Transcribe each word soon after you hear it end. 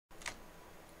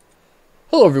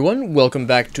Hello everyone, welcome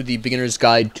back to the Beginner's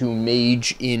Guide to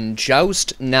Mage in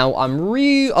Joust. Now, I'm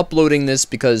re-uploading this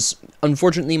because,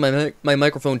 unfortunately, my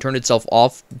microphone turned itself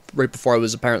off right before I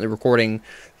was apparently recording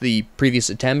the previous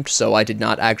attempt, so I did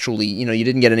not actually, you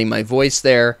didn't get any of my voice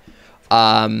there.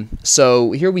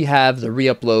 So here we have the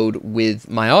re-upload with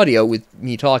my audio, with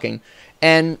me talking,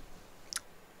 and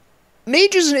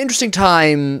Mage is an interesting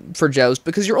time for Joust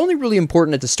because you're only really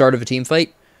important at the start of a team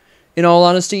fight. In all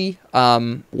honesty,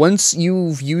 once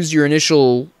you've used your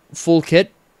initial full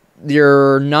kit,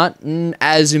 you're not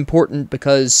as important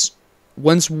because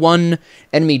once one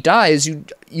enemy dies,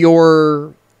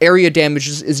 your area damage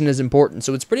isn't as important.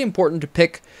 So it's pretty important to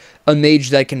pick a mage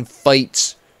that can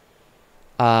fight.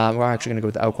 We're actually going to go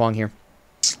with Aokwang here.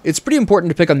 It's pretty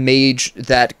important to pick a mage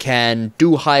that can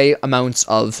do high amounts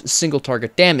of single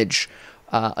target damage.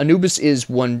 Anubis is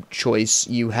one choice.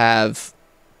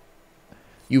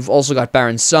 You've also got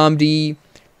Baron Samedi,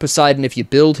 Poseidon if you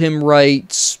build him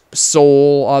right,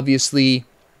 Sol, obviously,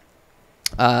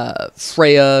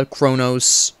 Freya,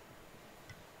 Kronos.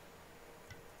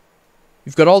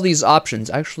 You've got all these options.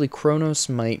 Actually, Kronos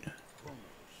might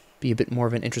be a bit more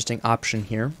of an interesting option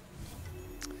here.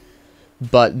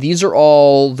 But these are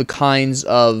all the kinds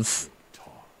of...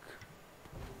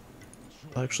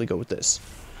 I'll actually go with this.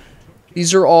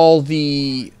 These are all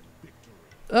the...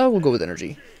 we'll go with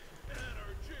energy.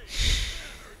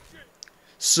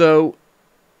 So,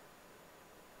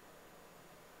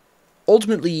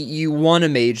 ultimately, you want a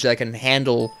mage that can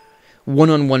handle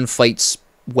one-on-one fights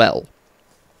well.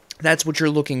 That's what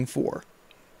you're looking for,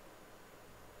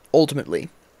 ultimately.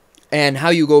 And how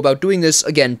you go about doing this,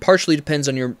 again, partially depends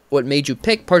on what mage you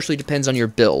pick, partially depends on your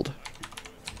build.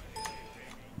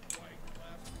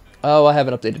 Oh, I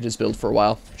haven't updated his build for a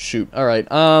while. Shoot. Alright,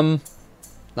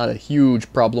 not a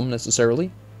huge problem,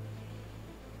 necessarily.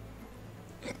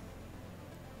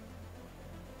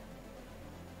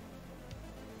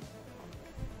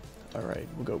 Alright,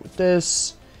 we'll go with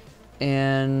this,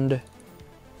 and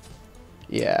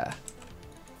yeah,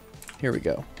 here we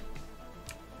go.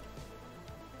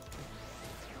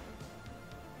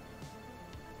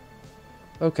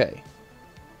 Okay.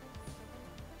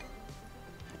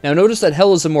 Now notice that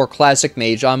Hel is a more classic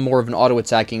mage, I'm more of an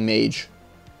auto-attacking mage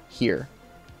here.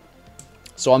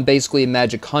 So I'm basically a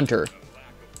magic hunter,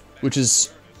 which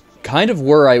is kind of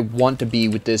where I want to be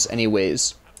with this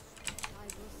anyways.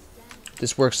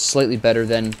 This works slightly better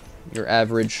than your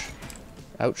average.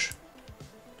 Ouch.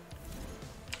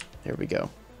 There we go.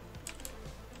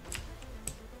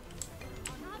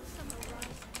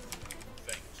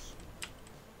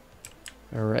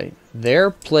 Alright. They're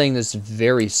playing this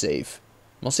very safe.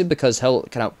 Mostly because Hel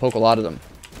can outpoke a lot of them.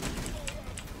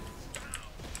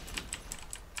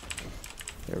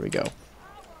 There we go.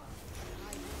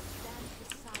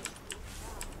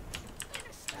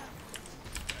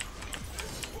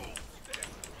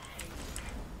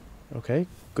 Okay,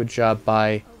 good job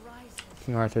by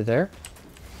King Arthur there.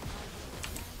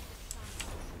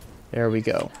 There we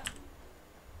go.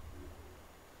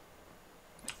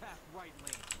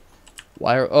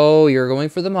 Oh, you're going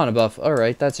for the mana buff.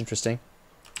 Alright, that's interesting.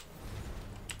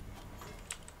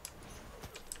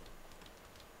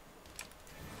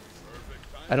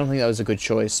 I don't think that was a good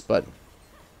choice, but...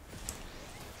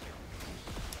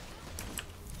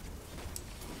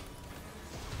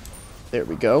 There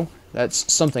we go.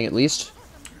 That's something, at least.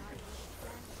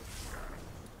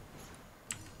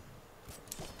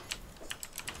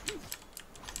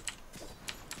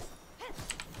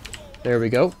 There we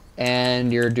go.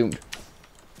 And you're doomed.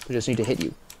 We just need to hit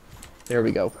you. There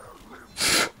we go.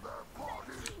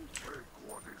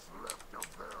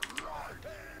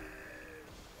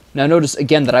 Now notice,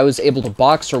 again, that I was able to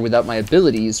box her without my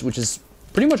abilities, which is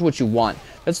pretty much what you want.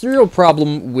 That's the real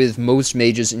problem with most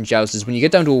mages in Joust, is when you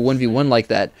get down to a 1v1 like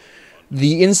that,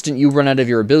 the instant you run out of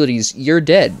your abilities, you're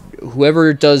dead.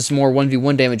 Whoever does more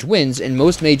 1v1 damage wins, and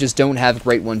most mages don't have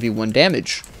great 1v1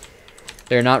 damage.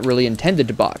 They're not really intended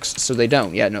to box, so they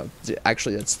don't. Yeah, no,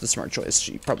 actually, that's the smart choice.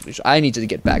 She probably should. I need to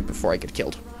get back before I get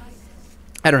killed.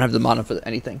 I don't have the mana for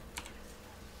anything.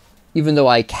 Even though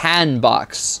I can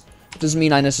box, it doesn't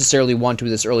mean I necessarily want to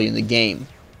this early in the game.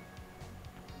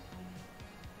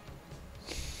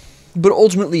 But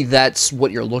ultimately, that's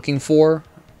what you're looking for.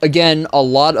 Again, a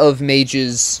lot of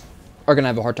mages are going to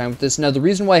have a hard time with this. Now, the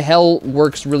reason why Hel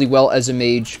works really well as a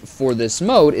mage for this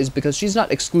mode is because she's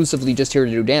not exclusively just here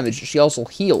to do damage, she also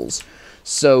heals.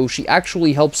 So she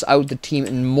actually helps out the team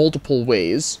in multiple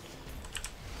ways.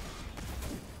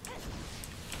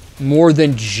 More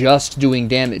than just doing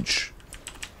damage.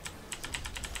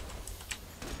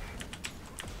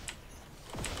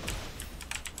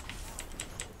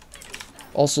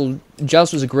 Also,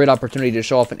 Joust was a great opportunity to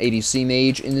show off an ADC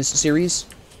mage in this series,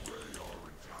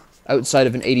 outside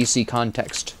of an ADC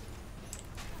context.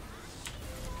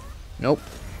 Nope.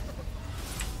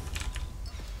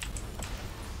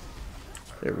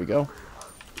 There we go.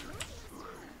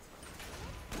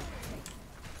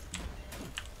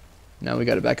 Now we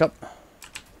gotta back up.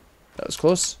 That was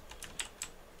close.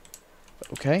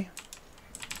 Okay.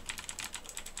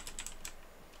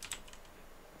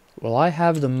 Well, I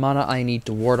have the mana I need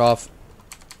to ward off.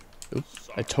 Oops,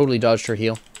 I totally dodged her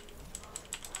heal.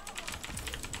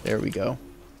 There we go.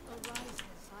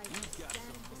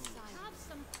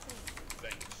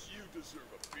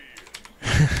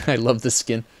 I love this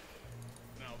skin.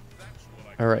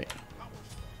 Alright.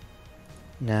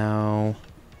 Now,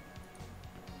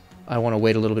 I want to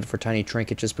wait a little bit for Tiny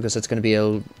Trinket just because that's going to be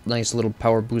a nice little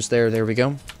power boost there. There we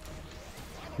go.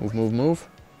 Move, move, move.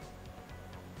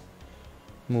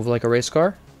 Move like a race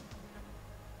car.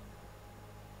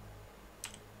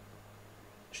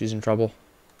 She's in trouble.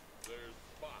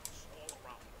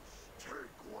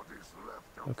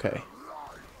 Okay.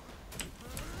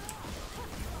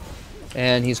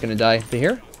 And he's gonna die to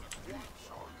here.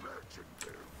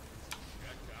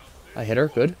 I hit her,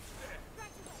 good.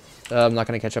 I'm not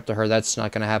gonna catch up to her, that's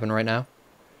not gonna happen right now.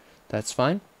 That's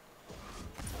fine.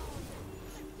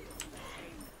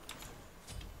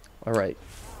 Alright.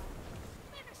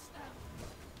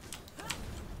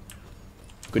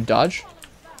 Good dodge.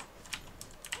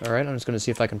 Alright, I'm just gonna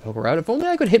see if I can poke her out. If only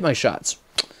I could hit my shots.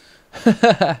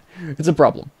 It's a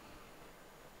problem.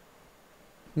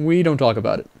 We don't talk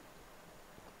about it.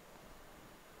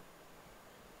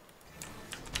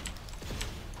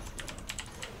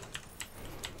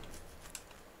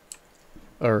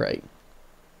 Alright.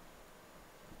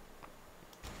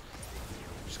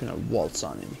 Just gonna waltz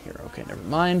on in here. Okay, never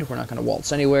mind. We're not gonna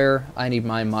waltz anywhere. I need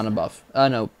my mana buff.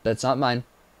 No, that's not mine.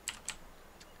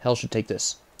 Hell should take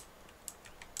this.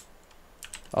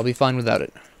 I'll be fine without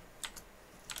it.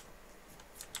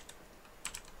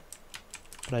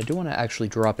 But I do want to actually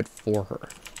drop it for her.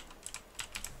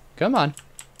 Come on.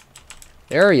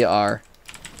 There you are.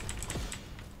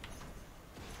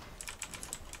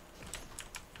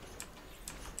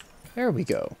 There we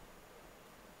go.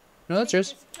 No, that's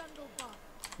yours.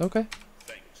 Okay.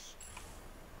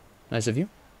 Nice of you.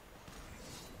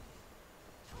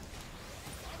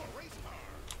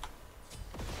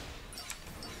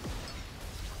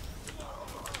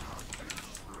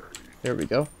 There we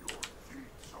go.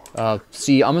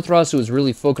 See, Amaterasu is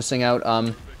really focusing out,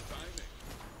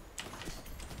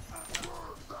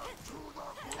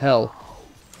 hell.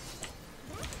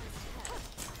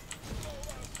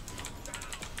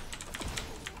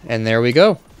 And there we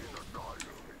go.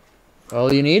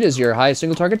 All you need is your high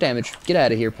single target damage. Get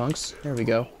out of here, punks. There we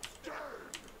go.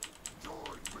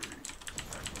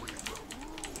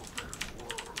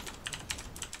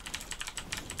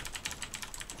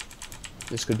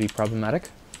 This could be problematic.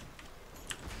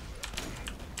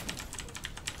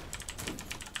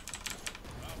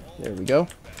 There we go.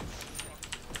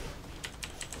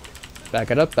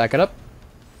 Back it up, back it up.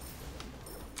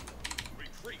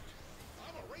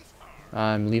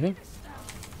 I'm leaving.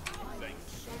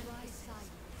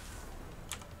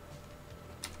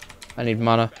 I need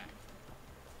mana.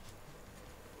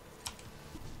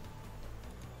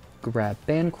 Grab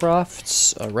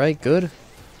Bancrofts. Alright, good.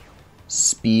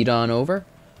 Speed on over.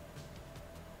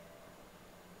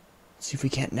 See if we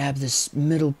can't nab this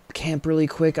middle camp really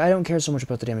quick. I don't care so much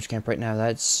about the damage camp right now.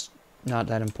 That's not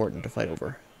that important to fight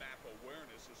over.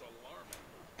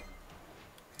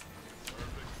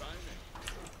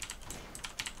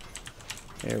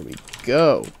 There we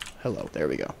go. Hello, there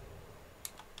we go.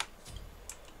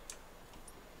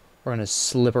 We're gonna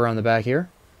slip around the back here.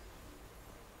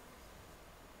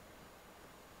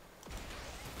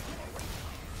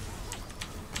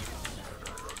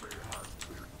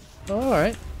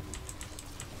 Alright.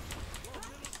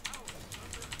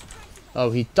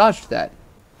 Oh, he dodged that.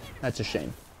 That's a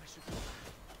shame.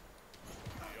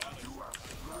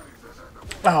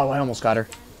 Oh, I almost got her.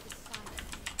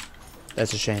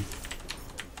 That's a shame.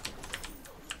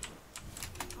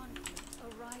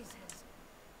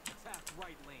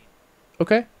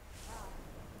 Okay.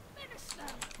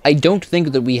 I don't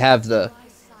think that we have the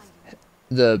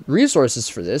resources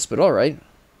for this, but alright.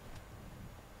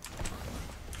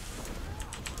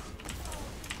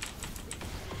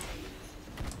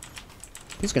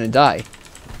 He's gonna die.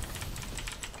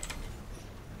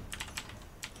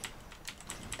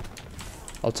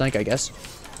 I'll tank, I guess.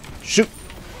 Shoot!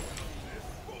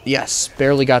 Yes,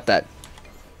 barely got that.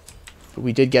 But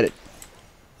we did get it.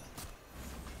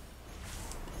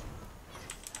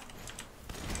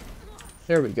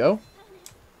 There we go.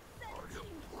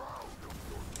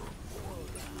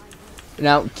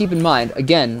 Now, keep in mind,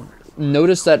 again,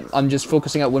 notice that I'm just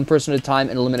focusing out one person at a time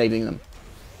and eliminating them.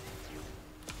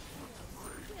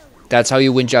 That's how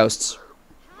you win jousts.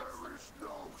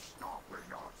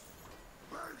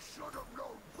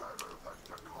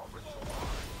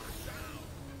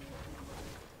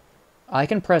 I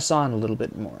can press on a little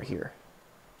bit more here.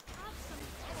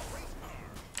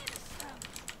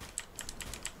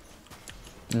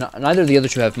 Neither of the other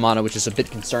two have mana, which is a bit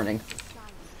concerning.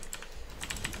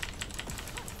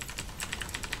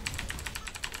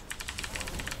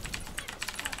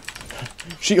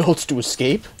 She ults to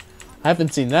escape? I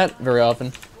haven't seen that very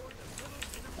often.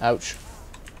 Ouch.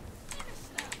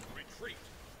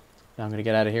 Now I'm gonna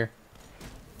get out of here.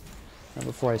 Now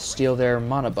before I steal their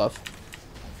mana buff.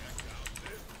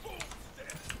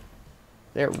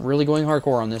 They're really going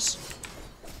hardcore on this.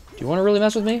 Do you want to really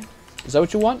mess with me? Is that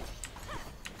what you want?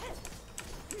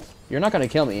 You're not gonna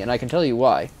kill me, and I can tell you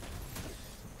why.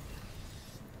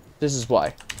 This is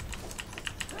why.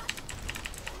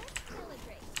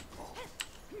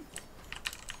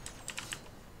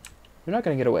 You're not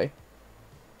gonna get away.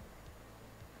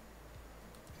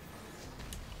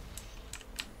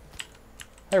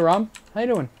 Hey, Rom. How you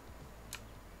doing?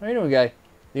 How you doing, guy?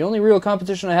 The only real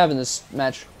competition I have in this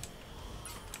match.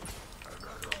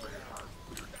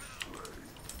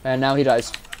 And now he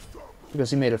dies. Because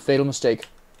he made a fatal mistake.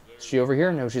 Is she over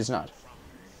here? No, she's not.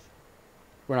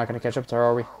 We're not gonna catch up to her,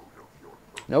 are we?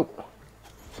 Nope.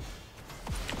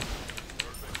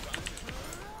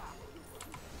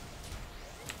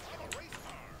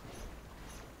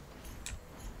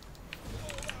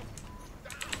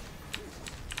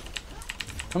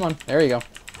 Come on, there you go.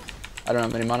 I don't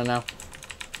have any mana now.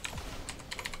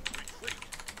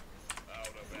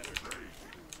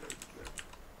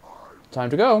 Time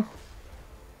to go.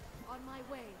 On my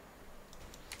way.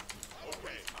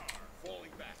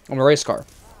 I'm a race car.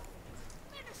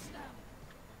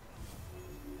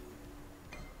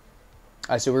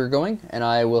 I see where you're going, and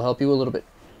I will help you a little bit.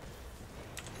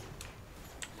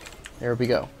 There we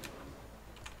go.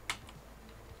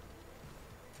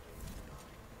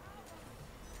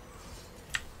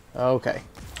 Okay.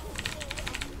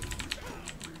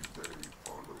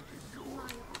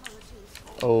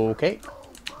 Okay.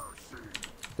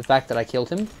 The fact that I killed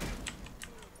him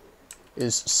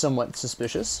is somewhat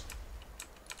suspicious.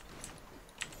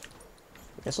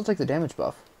 I guess I'll take the damage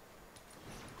buff.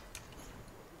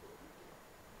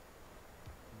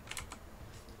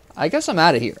 I guess I'm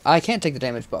out of here. I can't take the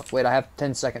damage buff. Wait, I have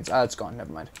 10 seconds. Ah, it's gone.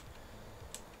 Never mind.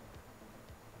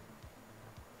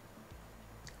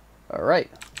 Alright.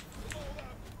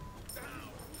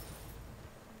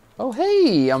 Oh,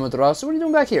 hey, Amaterasu. What are you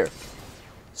doing back here?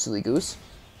 Silly goose.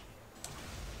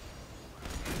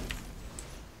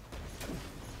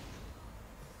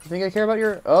 You think I care about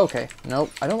your... Oh, okay.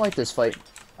 Nope. I don't like this fight.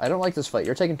 I don't like this fight.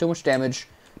 You're taking too much damage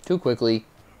too quickly.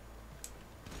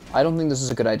 I don't think this is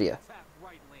a good idea.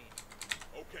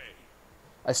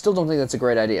 I still don't think that's a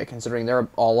great idea, considering they're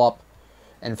all up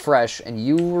and fresh, and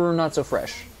you were not so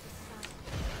fresh.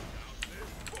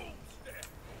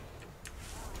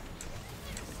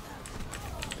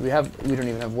 We don't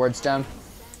even have words down.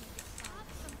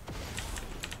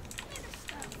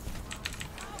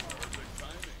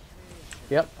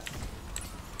 Yep.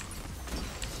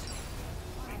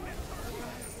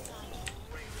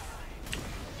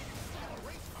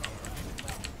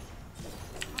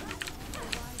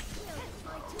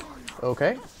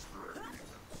 Okay.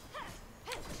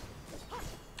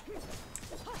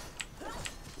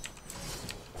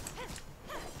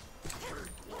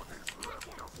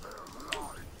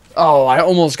 Oh, I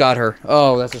almost got her.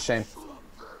 Oh, that's a shame.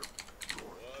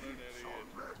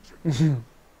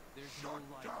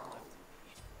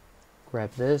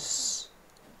 Grab this.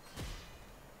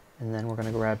 And then we're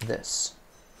gonna grab this.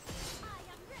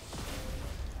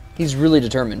 He's really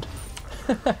determined.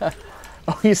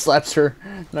 Oh, he slaps her.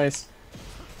 Nice.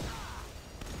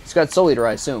 He's got Soul Eater,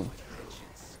 I assume.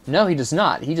 No, he does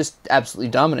not. He just absolutely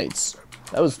dominates.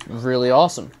 That was really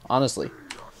awesome, honestly.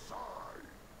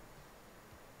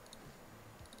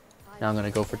 Now I'm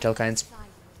gonna go for Telkines.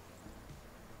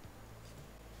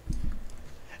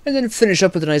 And then finish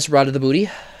up with a nice rod of the booty.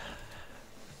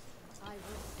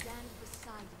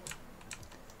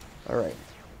 Alright.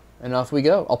 And off we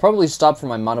go. I'll probably stop for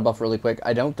my mana buff really quick.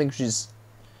 I don't think she's...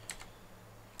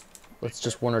 Let's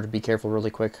just warn her to be careful really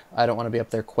quick. I don't want to be up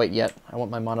there quite yet. I want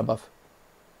my mana buff.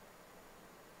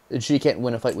 And she can't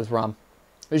win a fight with Rom.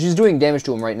 She's doing damage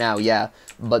to him right now, yeah.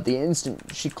 But the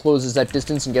instant she closes that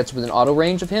distance and gets within auto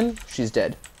range of him, she's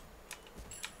dead.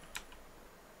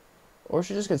 Or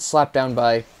she just gets slapped down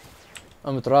by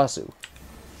Amaterasu.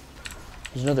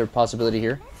 There's another possibility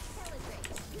here.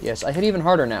 Yes, I hit even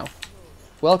harder now.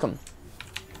 Welcome.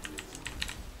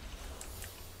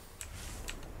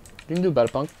 What do you can do about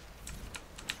it, punk?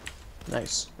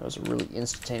 Nice. That was really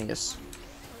instantaneous.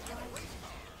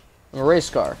 I'm a race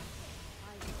car.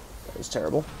 That was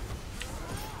terrible.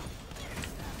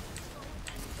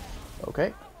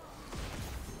 Okay.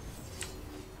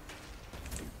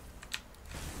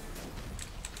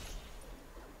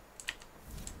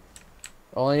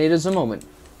 All I need is a moment.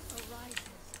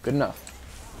 Good enough.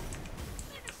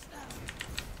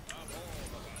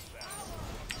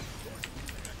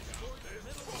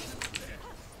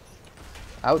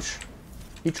 Ouch.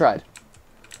 He tried.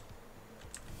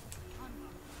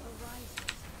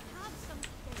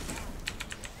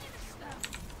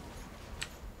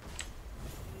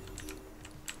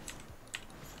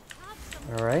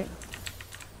 Alright.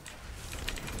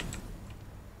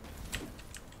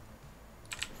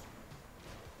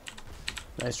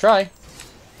 Nice try.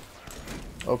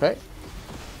 Okay.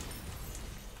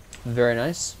 Very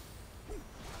nice.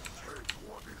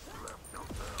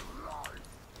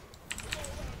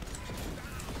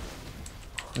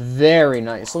 Very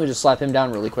nice. Let me just slap him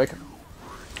down really quick.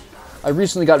 I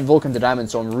recently got Vulcan to Diamond,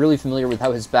 so I'm really familiar with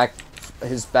how his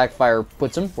backfire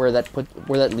puts him, where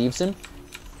that leaves him.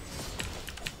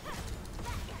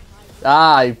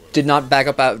 Ah, I did not back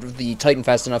up out of the Titan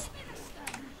fast enough.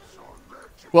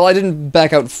 Well, I didn't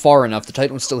back out far enough. The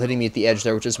Titan was still hitting me at the edge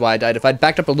there, which is why I died. If I'd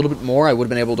backed up a little bit more, I would have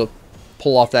been able to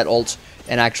pull off that ult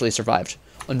and actually survived.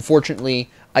 Unfortunately,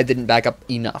 I didn't back up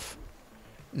enough.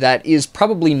 That is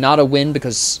probably not a win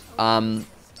because I'm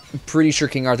pretty sure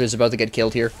King Arthur's about to get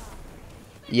killed here.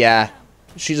 Yeah,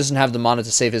 she doesn't have the mana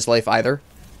to save his life either.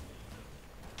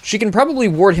 She can probably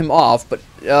ward him off, but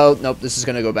oh, nope, this is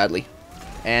going to go badly.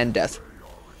 And death.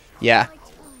 Yeah.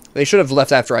 They should have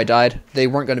left after I died. They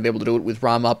weren't going to be able to do it with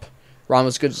Ram up. Ram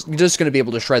was just going to be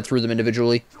able to shred through them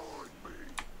individually.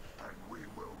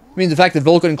 I mean, the fact that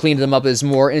Vulcan cleaned them up is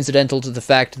more incidental to the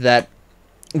fact that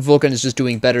Vulcan is just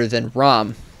doing better than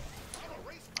Ram.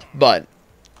 But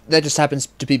that just happens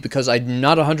to be because I'm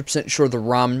not 100% sure the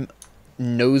Ram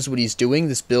knows what he's doing.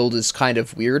 This build is kind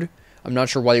of weird. I'm not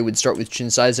sure why he would start with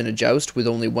Chin Size in a Joust with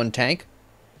only one tank.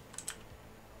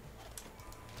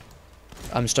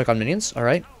 I'm stuck on minions.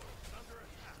 Alright.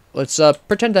 Let's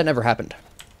pretend that never happened.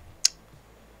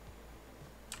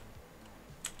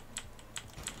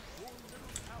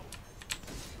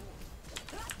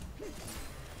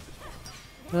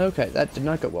 Okay, that did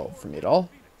not go well for me at all.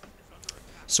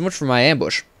 So much for my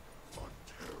ambush.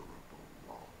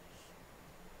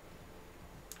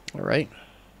 Alright.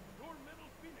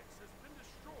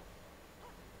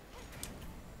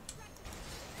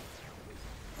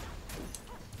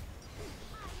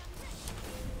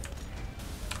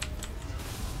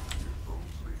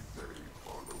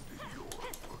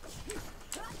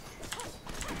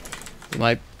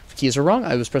 My keys are wrong.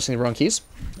 I was pressing the wrong keys.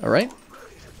 Alright.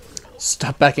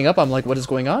 Stop backing up. I'm like, what is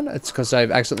going on? It's because I've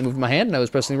accidentally moved my hand and I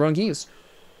was pressing the wrong keys.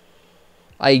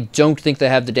 I don't think they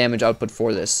have the damage output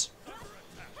for this.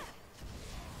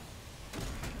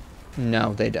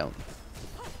 No, they don't.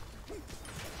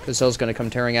 Cazelle's gonna come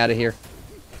tearing out of here.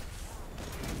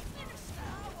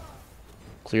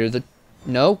 Clear the...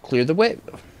 No, clear the way.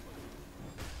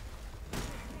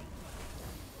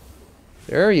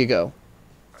 There you go.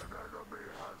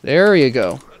 There you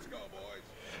go.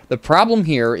 The problem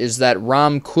here is that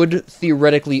Ram could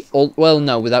theoretically ult... Well,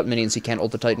 no, without minions he can't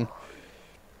ult the Titan.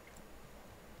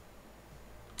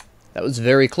 That was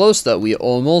very close, though. We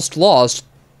almost lost.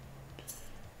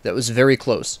 That was very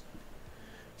close.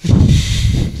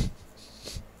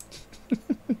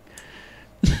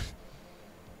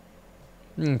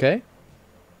 Okay.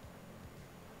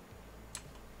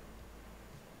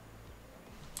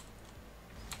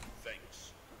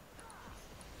 Thanks.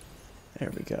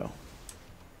 There we go.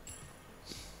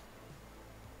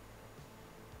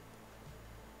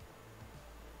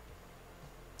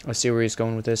 I see where he's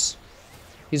going with this.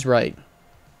 He's right.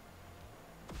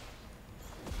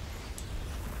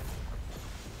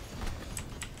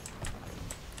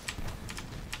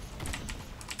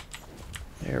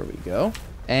 There we go.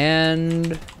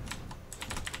 And...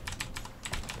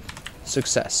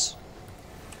 success.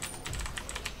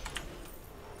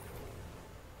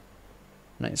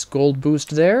 Nice gold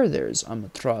boost there. There's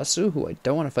Amaterasu, who I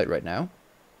don't want to fight right now.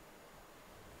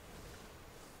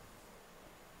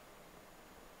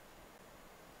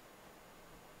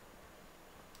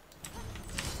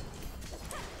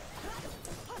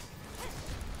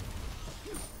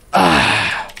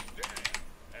 Ah!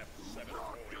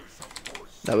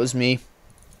 That was me.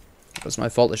 It was my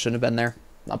fault. I shouldn't have been there.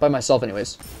 Not by myself,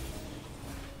 anyways.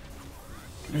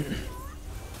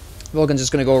 Vulcan's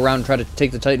just going to go around and try to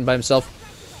take the Titan by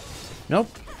himself. Nope.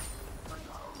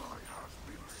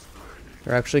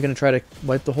 They're actually going to try to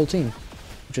wipe the whole team,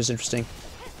 which is interesting.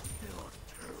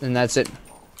 And that's it.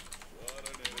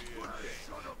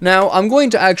 Now, I'm going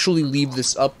to actually leave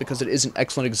this up because it is an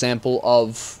excellent example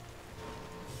of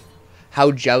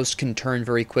how Joust can turn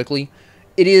very quickly.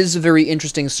 It is a very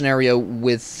interesting scenario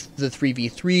with the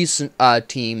 3v3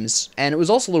 teams, and it was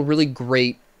also a really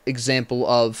great example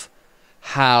of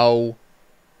how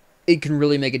it can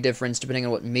really make a difference depending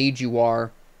on what mage you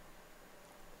are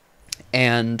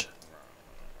and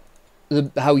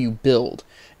how you build.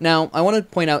 Now, I want to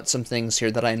point out some things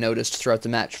here that I noticed throughout the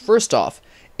match. First off,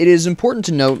 it is important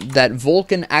to note that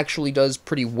Vulcan actually does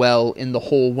pretty well in the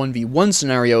whole 1v1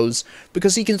 scenarios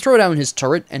because he can throw down his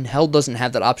turret and Hell doesn't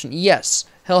have that option. Yes,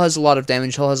 Hell has a lot of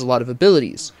damage, Hell has a lot of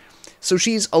abilities. So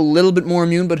she's a little bit more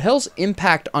immune, but Hell's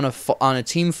impact on a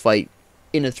team fight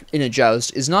in a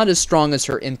Joust is not as strong as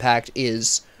her impact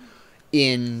is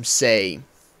in, say,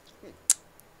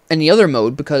 any other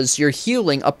mode, because you're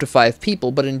healing up to 5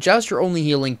 people, but in Joust you're only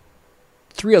healing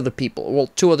 3 other people, well,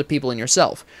 2 other people and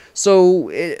yourself.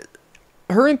 So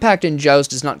her impact in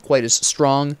Joust is not quite as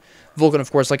strong. Vulcan,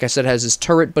 of course, like I said, has his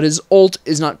turret, but his ult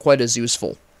is not quite as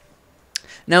useful.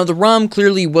 Now, the ROM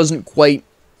clearly wasn't quite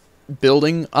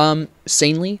building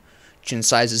sanely. Chin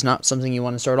size is not something you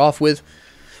want to start off with.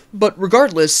 But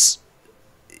regardless,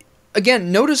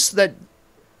 again, notice that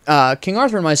King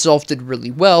Arthur and myself did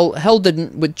really well. Hell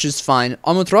didn't, which is fine.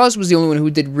 Amatraz was the only one who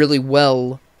did really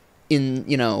well in,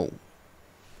 you know,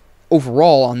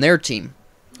 overall on their team.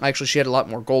 Actually, she had a lot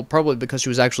more gold, probably because she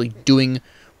was actually doing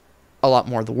a lot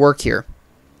more of the work here.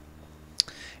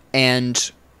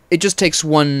 And it just takes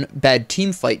one bad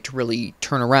team fight to really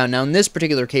turn around. Now, in this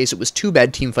particular case, it was 2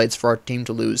 bad team fights for our team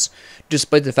to lose,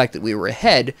 despite the fact that we were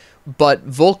ahead. But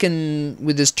Vulcan,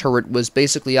 with his turret, was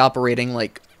basically operating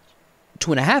like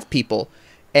 2.5 people,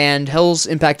 and Hell's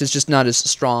impact is just not as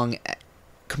strong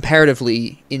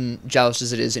comparatively in Joust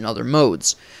as it is in other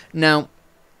modes. Now,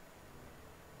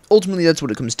 ultimately, that's what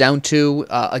it comes down to.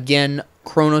 Again,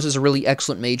 Kronos is a really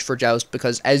excellent mage for Joust,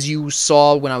 because as you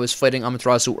saw when I was fighting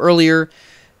Amaterasu earlier,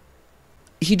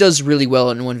 he does really well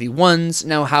in 1v1s.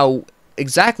 Now,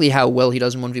 exactly how well he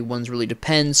does in 1v1s really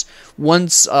depends.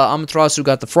 Once Amaterasu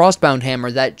got the Frostbound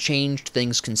Hammer, that changed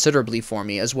things considerably for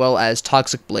me, as well as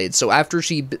Toxic Blade. So after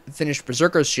she finished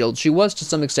Berserker's Shield, she was to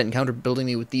some extent counter-building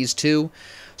me with these 2.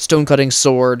 Stone-Cutting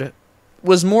Sword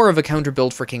was more of a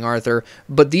counter-build for King Arthur,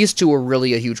 but these 2 were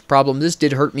really a huge problem. This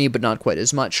did hurt me, but not quite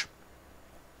as much.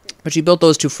 But she built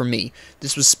those 2 for me.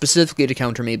 This was specifically to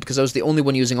counter me, because I was the only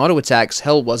one using auto attacks.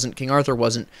 Hell wasn't, King Arthur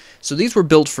wasn't. So these were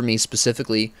built for me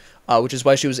specifically, which is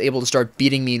why she was able to start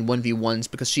beating me in 1v1s,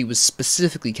 because she was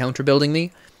specifically counter-building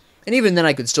me. And even then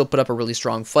I could still put up a really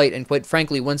strong fight, and quite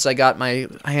frankly, once I got my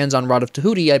hands on Rod of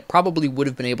Tahuti, I probably would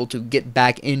have been able to get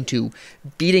back into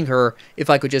beating her if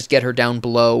I could just get her down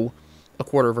below a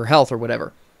quarter of her health or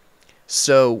whatever.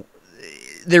 So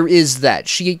there is that.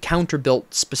 She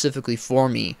counter-built specifically for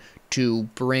me to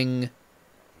bring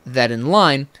that in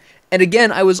line. And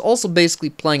again, I was also basically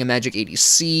playing a Magic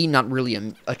ADC, not really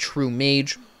a true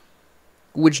mage,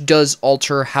 which does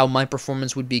alter how my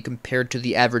performance would be compared to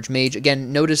the average mage.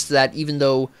 Again, notice that even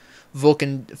though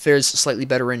Vulcan fares slightly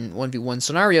better in 1v1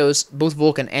 scenarios, both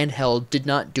Vulcan and Hell did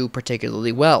not do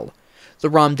particularly well. The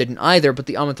ROM didn't either, but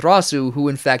the Amaterasu, who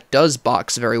in fact does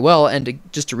box very well, and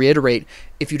just to reiterate,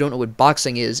 if you don't know what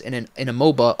boxing is, in a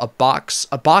MOBA,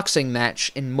 a boxing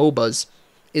match in MOBAs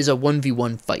is a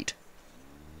 1v1 fight.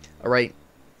 Alright?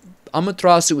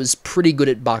 Amaterasu is pretty good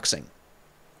at boxing,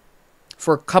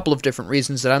 for a couple of different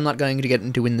reasons that I'm not going to get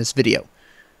into in this video.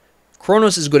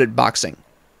 Kronos is good at boxing.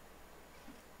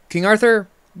 King Arthur,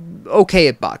 okay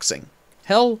at boxing.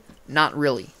 Hell, not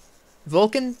really.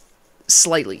 Vulcan,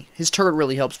 slightly. His turret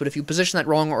really helps, but if you position that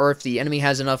wrong, or if the enemy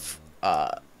has enough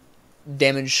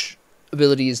damage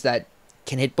abilities that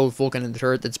can hit both Vulcan and the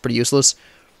turret, that's pretty useless.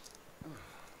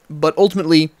 But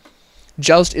ultimately,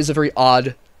 Joust is a very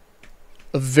odd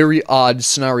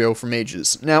scenario for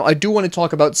mages. Now, I do want to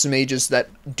talk about some mages that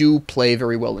do play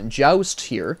very well in Joust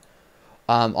here.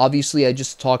 Obviously, I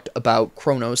just talked about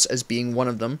Kronos as being one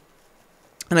of them.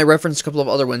 And I referenced a couple of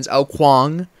other ones. Ao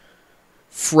Kuang,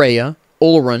 Freya,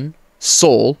 Olorun,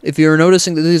 Sol. If you're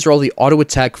noticing that these are all the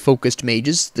auto-attack focused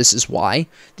mages, this is why.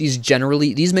 These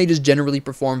mages generally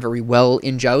perform very well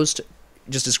in Joust,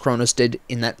 just as Kronos did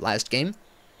in that last game.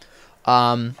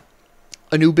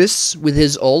 Anubis, with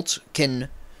his ult, can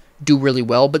do really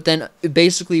well, but then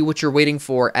basically what you're waiting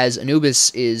for as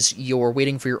Anubis is you're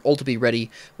waiting for your ult to be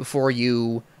ready before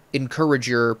you encourage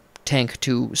your tank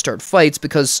to start fights,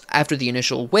 because after the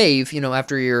initial wave,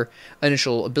 after your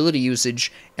initial ability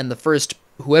usage and the first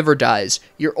whoever dies,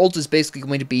 your ult is basically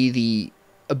going to be the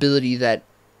ability that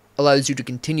allows you to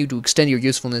continue to extend your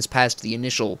usefulness past the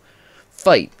initial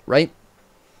fight, right?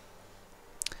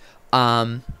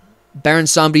 Baron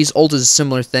Sombri's ult is a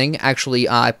similar thing. Actually,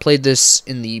 I played this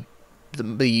in the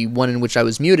one in which I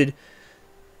was muted.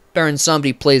 Baron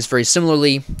Sombri plays very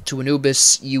similarly to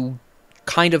Anubis. You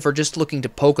kind of are just looking to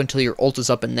poke until your ult is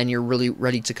up, and then you're really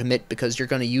ready to commit, because you're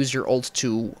going to use your ult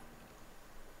to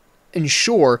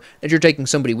ensure that you're taking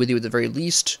somebody with you at the very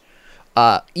least.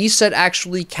 ESET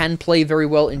actually can play very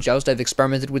well in Joust. I've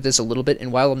experimented with this a little bit,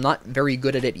 and while I'm not very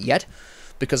good at it yet,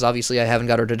 because obviously I haven't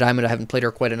got her to Diamond, I haven't played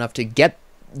her quite enough to get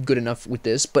good enough with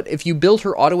this, but if you build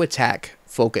her auto attack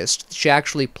focused, she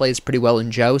actually plays pretty well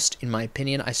in Joust, in my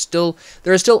opinion.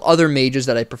 There are still other mages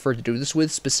that I prefer to do this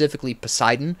with, specifically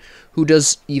Poseidon, who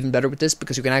does even better with this,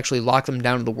 because you can actually lock them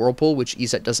down to the Whirlpool, which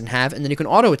ESET doesn't have, and then you can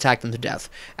auto attack them to death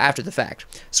after the fact.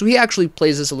 So he actually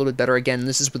plays this a little bit better. Again,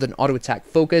 this is with an auto attack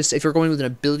focus. If you're going with an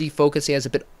ability focus, he has a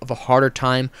bit of a harder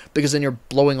time, because then you're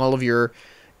blowing all of your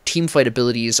team fight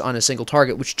abilities on a single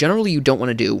target, which generally you don't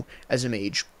want to do as a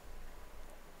mage.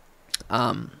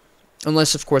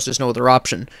 Unless, of course, there's no other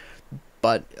option.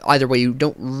 But either way, you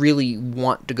don't really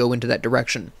want to go into that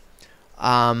direction.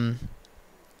 Other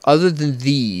than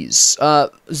these,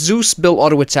 Zeus built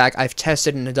auto attack I've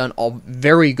tested and have done a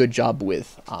very good job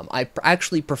with. I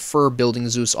actually prefer building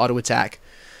Zeus auto attack.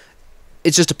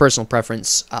 It's just a personal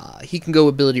preference. He can go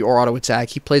ability or auto attack.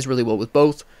 He plays really well with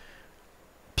both.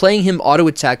 Playing him auto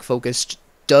attack focused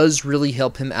does really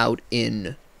help him out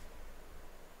in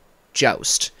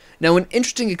Joust. Now, an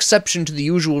interesting exception to the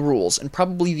usual rules, and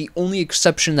probably the only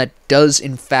exception that does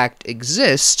in fact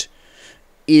exist,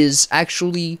 is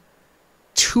actually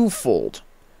twofold,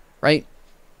 right?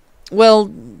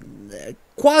 Well,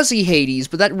 quasi-Hades,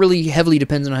 but that really heavily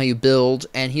depends on how you build,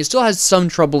 and he still has some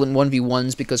trouble in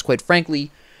 1v1s because, quite frankly,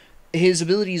 his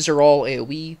abilities are all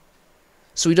AoE,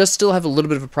 so he does still have a little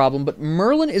bit of a problem. But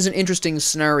Merlin is an interesting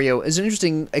scenario, is an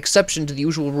interesting exception to the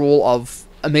usual rule of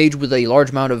a mage with a large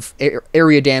amount of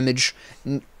area damage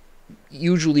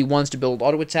usually wants to build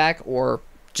auto attack, or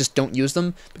just don't use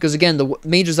them, because again, the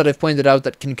mages that I've pointed out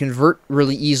that can convert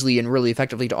really easily and really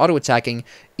effectively to auto attacking,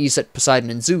 ESET, Poseidon,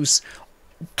 and Zeus,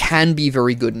 can be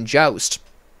very good in Joust.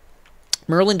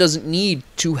 Merlin doesn't need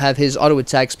to have his auto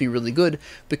attacks be really good,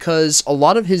 because a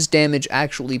lot of his damage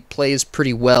actually plays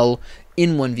pretty well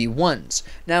in 1v1s.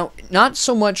 Now, not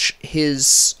so much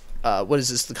his, what is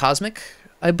this, the Cosmic?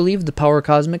 I believe, the Power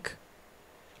Cosmic?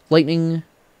 Lightning?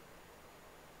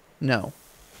 No.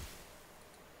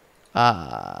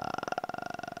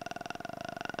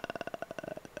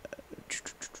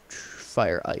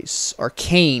 Fire, Ice.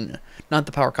 Arcane, not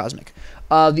the Power Cosmic.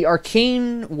 The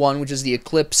Arcane one, which is the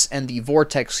Eclipse and the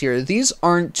Vortex here, these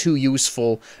aren't too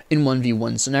useful in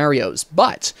 1v1 scenarios,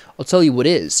 but I'll tell you what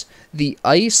is. The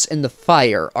Ice and the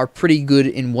Fire are pretty good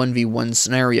in 1v1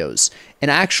 scenarios, and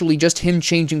actually just him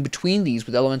changing between these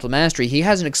with Elemental Mastery, he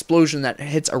has an explosion that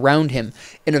hits around him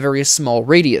in a very small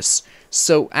radius.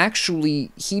 So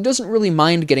actually, he doesn't really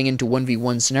mind getting into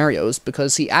 1v1 scenarios,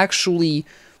 because he actually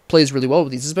plays really well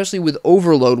with these, especially with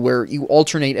Overload, where you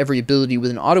alternate every ability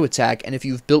with an auto attack, and if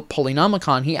you've built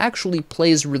Polynomicon, he actually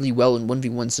plays really well in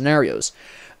 1v1 scenarios.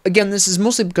 Again, this is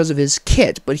mostly because of his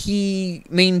kit, but he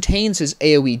maintains his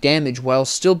AoE damage while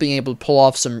still being able to pull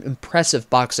off some impressive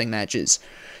boxing matches.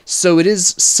 So it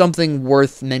is something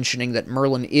worth mentioning that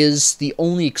Merlin is the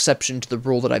only exception to the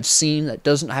rule that I've seen that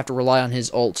doesn't have to rely on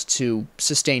his ult to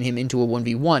sustain him into a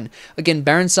 1v1. Again,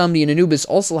 Baron Samedi and Anubis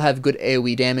also have good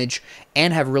AoE damage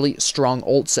and have really strong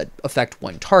ults that affect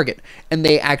one target, and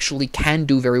they actually can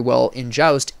do very well in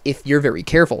Joust if you're very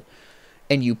careful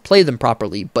and you play them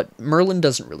properly, but Merlin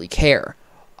doesn't really care.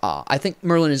 I think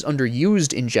Merlin is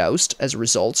underused in Joust as a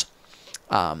result.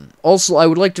 Also, I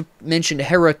would like to mention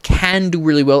Hera can do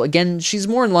really well. Again, she's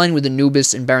more in line with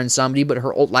Anubis and Baron Samedi, but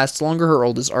her ult lasts longer. Her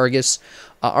ult is Argus.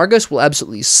 Argus will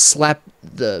absolutely slap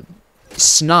the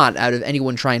snot out of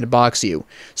anyone trying to box you.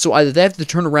 So either they have to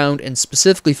turn around and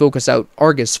specifically focus out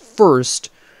Argus first,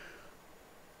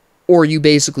 or you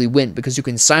basically win, because you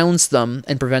can silence them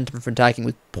and prevent them from attacking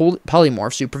with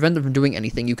polymorphs. So you prevent them from doing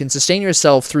anything. You can sustain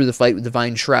yourself through the fight with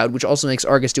Divine Shroud, which also makes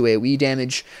Argus do AoE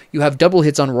damage. You have double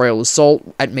hits on Royal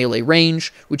Assault at melee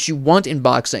range, which you want in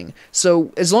boxing.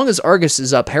 So as long as Argus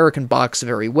is up, Hera can box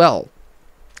very well.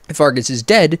 If Argus is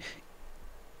dead,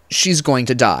 she's going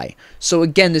to die. So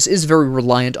again, this is very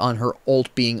reliant on her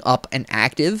ult being up and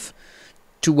active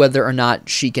to whether or not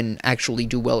she can actually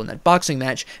do well in that boxing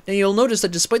match. Now you'll notice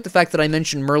that despite the fact that I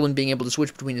mentioned Merlin being able to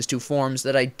switch between his two forms,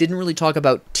 that I didn't really talk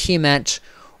about Tiamat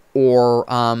or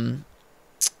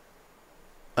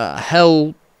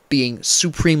Hel being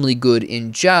supremely good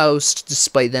in Joust,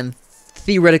 despite them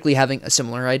theoretically having a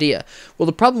similar idea. Well,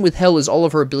 the problem with Hel is all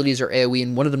of her abilities are AoE,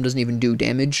 and one of them doesn't even do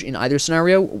damage in either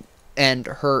scenario, and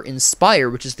her Inspire,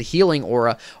 which is the healing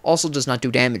aura, also does not do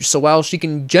damage. So while she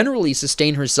can generally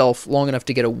sustain herself long enough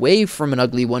to get away from an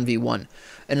ugly 1v1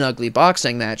 and an ugly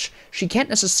boxing match, she can't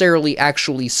necessarily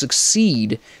actually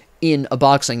succeed in a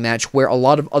boxing match where a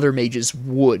lot of other mages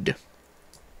would.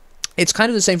 It's kind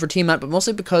of the same for Tiamat, but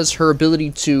mostly because her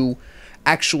ability to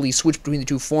actually switch between the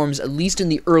two forms, at least in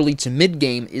the early to mid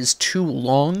game, is too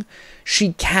long. She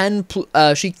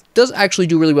does actually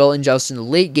do really well in Joust in the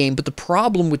late game, but the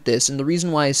problem with this, and the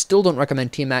reason why I still don't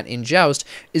recommend Tiamat in Joust,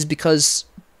 is because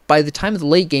by the time of the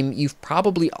late game, you've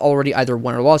probably already either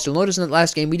won or lost. You'll notice in that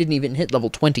last game, we didn't even hit level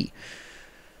 20.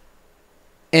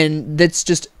 And that's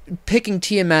just, picking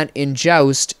Tiamat in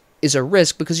Joust is a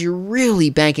risk, because you're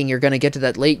really banking you're going to get to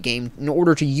that late game in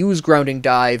order to use Grounding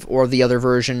Dive or the other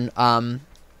version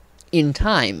in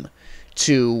time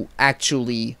to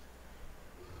actually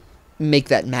make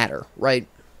that matter, right?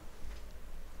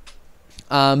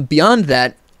 Beyond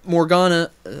that,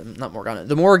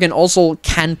 the Morrigan also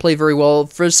can play very well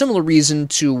for a similar reason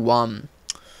to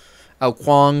Ao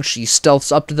Kuang. She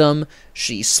stealths up to them,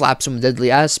 she slaps them with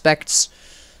deadly aspects,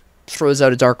 throws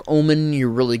out a Dark Omen. You're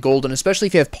really golden, especially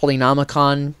if you have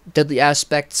Polynomicon, Deadly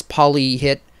Aspects, Poly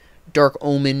Hit, Dark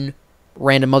Omen,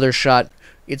 Random Other Shot.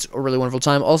 It's a really wonderful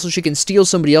time. Also, she can steal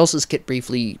somebody else's kit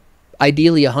briefly,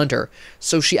 ideally a Hunter,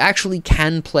 so she actually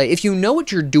can play. If you know what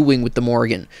you're doing with the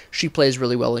Morrigan, she plays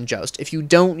really well in Joust. If you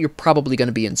don't, you're probably going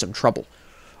to be in some trouble.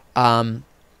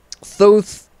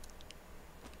 Thoth,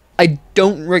 I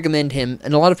don't recommend him,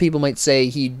 and a lot of people might say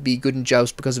he'd be good in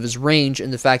Joust because of his range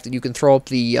and the fact that you can throw up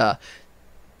the,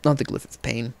 not the Glyph of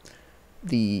Pain,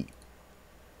 the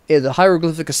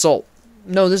Hieroglyphic Assault.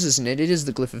 No, this isn't it. It is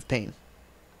the Glyph of Pain.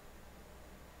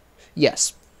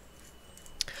 Yes.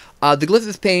 The Glyph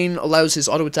of Pain allows his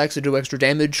auto attacks to do extra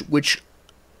damage, which,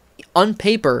 on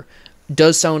paper,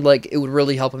 does sound like it would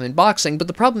really help him in boxing, but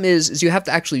the problem is you have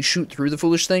to actually shoot through the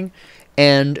foolish thing,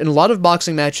 and in a lot of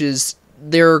boxing matches,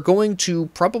 they're going to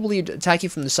probably attack you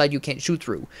from the side you can't shoot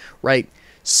through, right?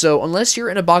 So unless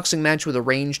you're in a boxing match with a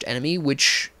ranged enemy,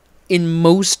 which in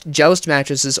most Joust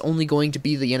matches is only going to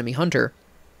be the enemy Hunter,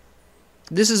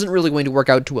 this isn't really going to work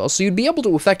out too well. So you'd be able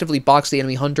to effectively box the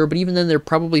enemy Hunter, but even then they're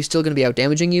probably still going to be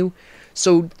out-damaging you.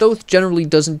 So Thoth generally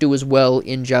doesn't do as well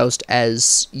in Joust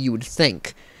as you would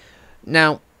think.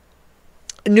 Now,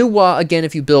 Nuwa, again,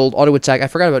 if you build auto-attack, I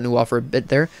forgot about Nuwa for a bit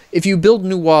there. If you build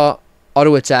Nuwa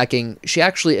auto-attacking, she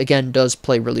actually, again, does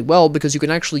play really well, because you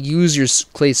can actually use your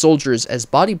clay soldiers as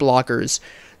body blockers,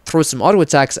 throw some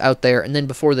auto-attacks out there, and then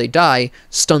before they die,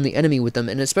 stun the enemy with them.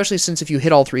 And especially since if you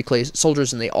hit all three clay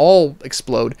soldiers and they all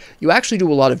explode, you actually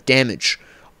do a lot of damage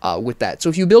with that. So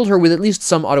if you build her with at least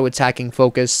some auto-attacking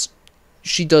focus,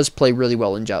 she does play really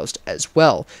well in Joust as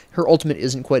well. Her ultimate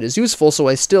isn't quite as useful, so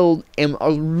I still am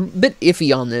a bit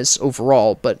iffy on this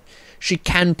overall, but she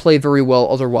can play very well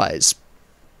otherwise.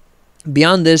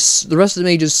 Beyond this, the rest of the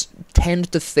mages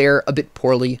tend to fare a bit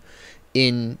poorly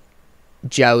in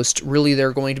Joust. Really,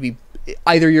 they're going to be,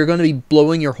 either you're going to be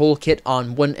blowing your whole kit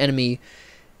on one enemy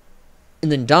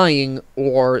and then dying,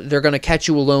 or they're going to catch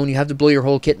you alone, you have to blow your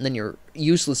whole kit, and then you're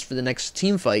useless for the next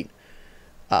team fight,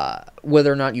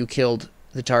 whether or not you killed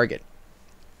the target.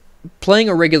 Playing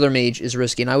a regular mage is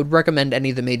risky, and I would recommend any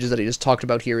of the mages that I just talked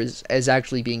about here as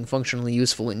actually being functionally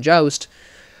useful in Joust,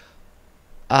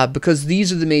 because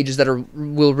these are the mages that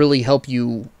will really help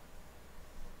you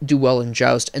do well in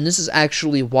Joust, and this is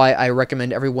actually why I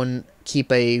recommend everyone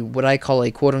keep what I call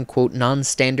a quote-unquote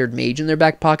non-standard mage in their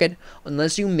back pocket.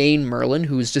 Unless you main Merlin,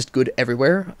 who's just good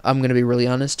everywhere, I'm going to be really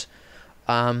honest.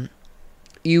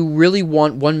 You really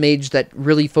want one mage that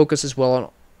really focuses well on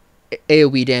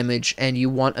AoE damage, and you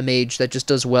want a mage that just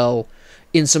does well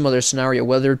in some other scenario,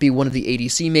 whether it be one of the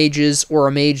ADC mages, or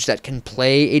a mage that can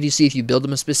play ADC if you build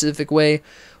them a specific way,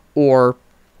 or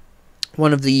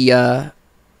one of the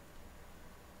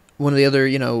other,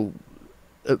 you know,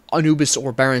 Anubis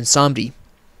or Baron Samedi,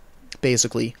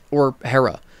 basically, or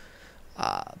Hera.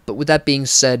 But with that being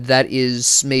said, that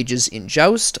is Mages in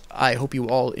Joust. I hope you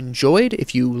all enjoyed.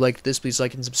 If you liked this, please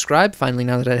like and subscribe. Finally,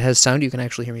 now that it has sound, you can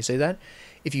actually hear me say that.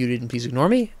 If you didn't, please ignore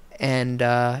me. And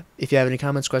if you have any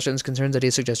comments, questions, concerns,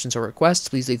 ideas, suggestions, or requests,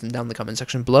 please leave them down in the comment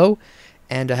section below.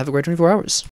 And have a great 24 hours.